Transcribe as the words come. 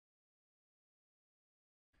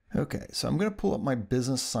Okay, so I'm going to pull up my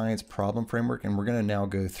business science problem framework and we're going to now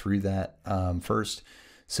go through that first.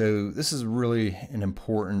 So this is really an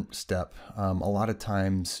important step. A lot of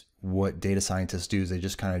times what data scientists do is they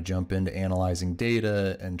just kind of jump into analyzing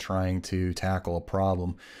data and trying to tackle a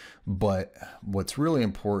problem. But what's really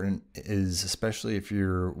important is, especially if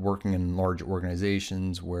you're working in large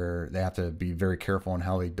organizations where they have to be very careful on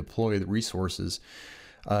how they deploy the resources,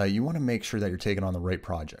 you want to make sure that you're taking on the right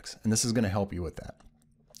projects. And this is going to help you with that.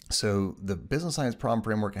 So the business science problem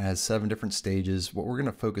framework has 7 different stages. What we're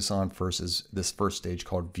going to focus on first is this first stage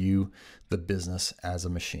called view the business as a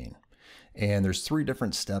machine. And there's 3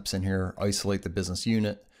 different steps in here: isolate the business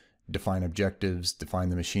unit, define objectives, define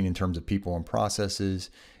the machine in terms of people and processes,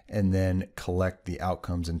 and then collect the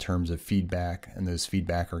outcomes in terms of feedback. And those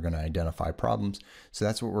feedback are going to identify problems. So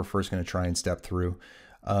that's what we're first going to try and step through.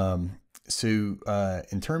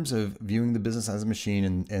 In terms of viewing the business as a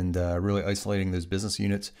machine and really isolating those business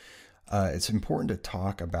units, it's important to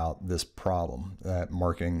talk about this problem that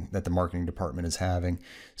the marketing department is having.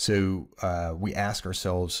 So we ask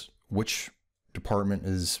ourselves, which department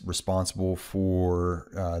is responsible for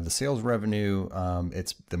the sales revenue?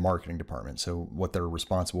 It's the marketing department. So what they're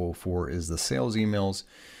responsible for is the sales emails.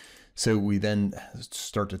 So we then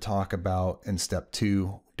start to talk about, in step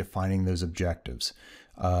 2, defining those objectives.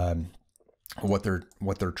 What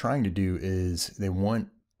they're trying to do is they want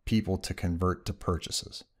people to convert to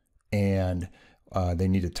purchases, and they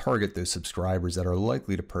need to target those subscribers that are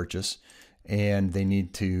likely to purchase, and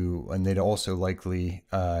they'd also likely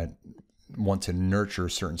want to nurture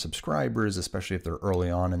certain subscribers, especially if they're early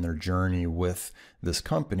on in their journey with this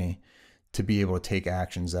company, to be able to take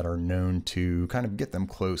actions that are known to kind of get them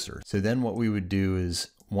closer. So then what we would do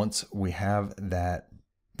is, once we have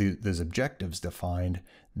those objectives defined,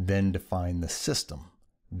 then define the system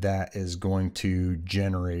that is going to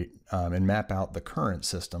generate and map out the current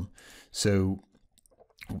system. So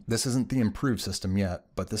this isn't the improved system yet,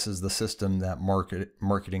 but this is the system that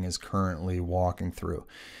marketing is currently walking through.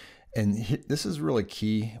 And this is really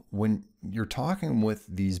key when you're talking with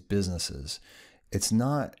these businesses. It's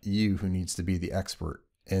not you who needs to be the expert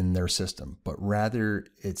in their system, but rather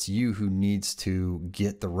it's you who needs to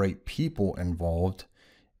get the right people involved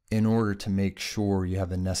in order to make sure you have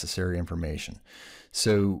the necessary information.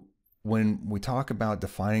 So when we talk about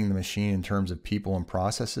defining the machine in terms of people and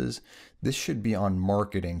processes, this should be on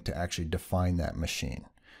marketing to actually define that machine.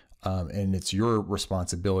 And it's your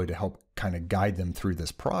responsibility to help kind of guide them through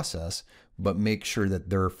this process, but make sure that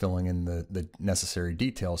they're filling in the necessary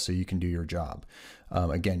details so you can do your job.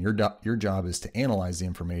 Again, your job is to analyze the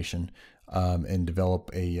information and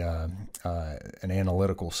develop an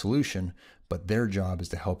analytical solution, but their job is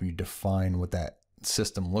to help you define what that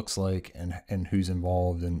system looks like and who's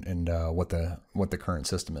involved and what the current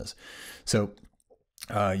system is. So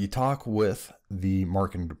you talk with the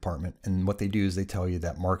marketing department, and what they do is they tell you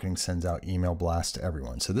that marketing sends out email blasts to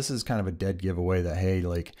everyone. So this is kind of a dead giveaway that, hey,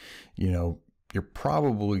 you're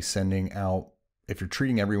probably sending out, if you're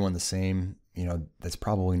treating everyone the same, that's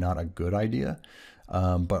probably not a good idea.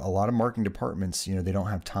 But a lot of marketing departments, they don't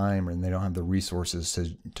have time and they don't have the resources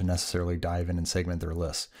to necessarily dive in and segment their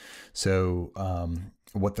lists. So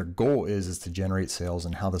what their goal is to generate sales,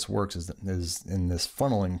 and how this works is in this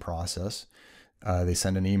funneling process. They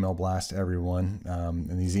send an email blast to everyone,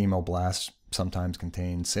 and these email blasts sometimes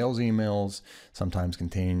contain sales emails, sometimes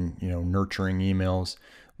contain, nurturing emails.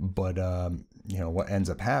 But, what ends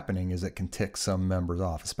up happening is it can tick some members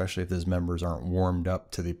off, especially if those members aren't warmed up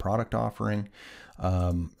to the product offering,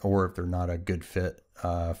 or if they're not a good fit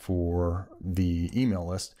for the email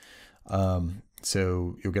list.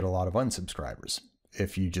 So you'll get a lot of unsubscribers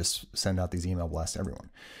if you just send out these email blasts to everyone.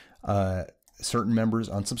 Certain members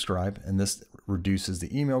unsubscribe, and this reduces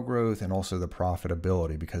the email growth and also the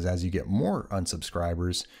profitability, because as you get more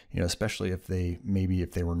unsubscribers, especially if they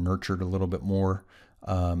were nurtured a little bit more,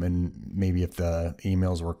 and maybe if the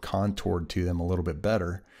emails were contoured to them a little bit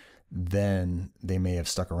better, then they may have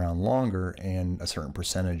stuck around longer and a certain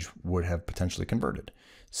percentage would have potentially converted.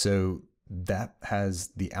 So that has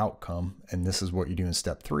the outcome, and this is what you do in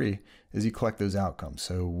step 3, is you collect those outcomes.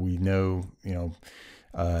 So we know,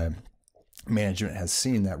 management has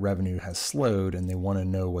seen that revenue has slowed, and they want to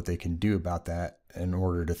know what they can do about that in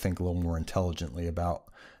order to think a little more intelligently about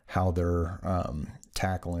how they're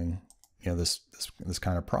tackling this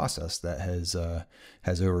kind of process that has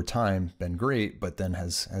over time been great, but then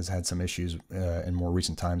has had some issues in more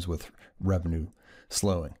recent times with revenue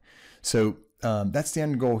slowing. So that's the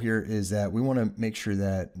end goal here, is that we want to make sure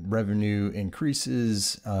that revenue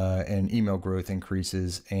increases and email growth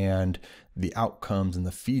increases, and the outcomes and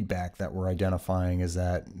the feedback that we're identifying is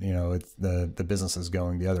that, it's the business is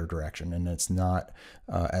going the other direction and it's not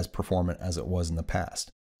as performant as it was in the past.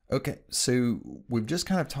 Okay, so we've just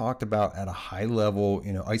kind of talked about at a high level,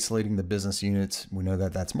 isolating the business units. We know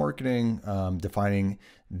that that's marketing, defining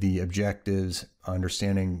the objectives,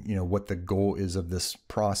 understanding, what the goal is of this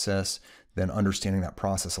process, then understanding that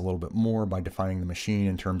process a little bit more by defining the machine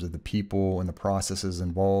in terms of the people and the processes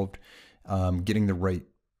involved, getting the right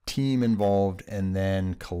team involved, and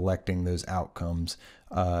then collecting those outcomes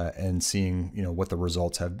and seeing, what the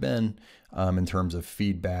results have been in terms of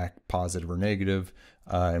feedback, positive or negative.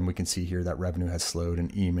 And we can see here that revenue has slowed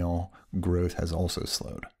and email growth has also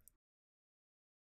slowed.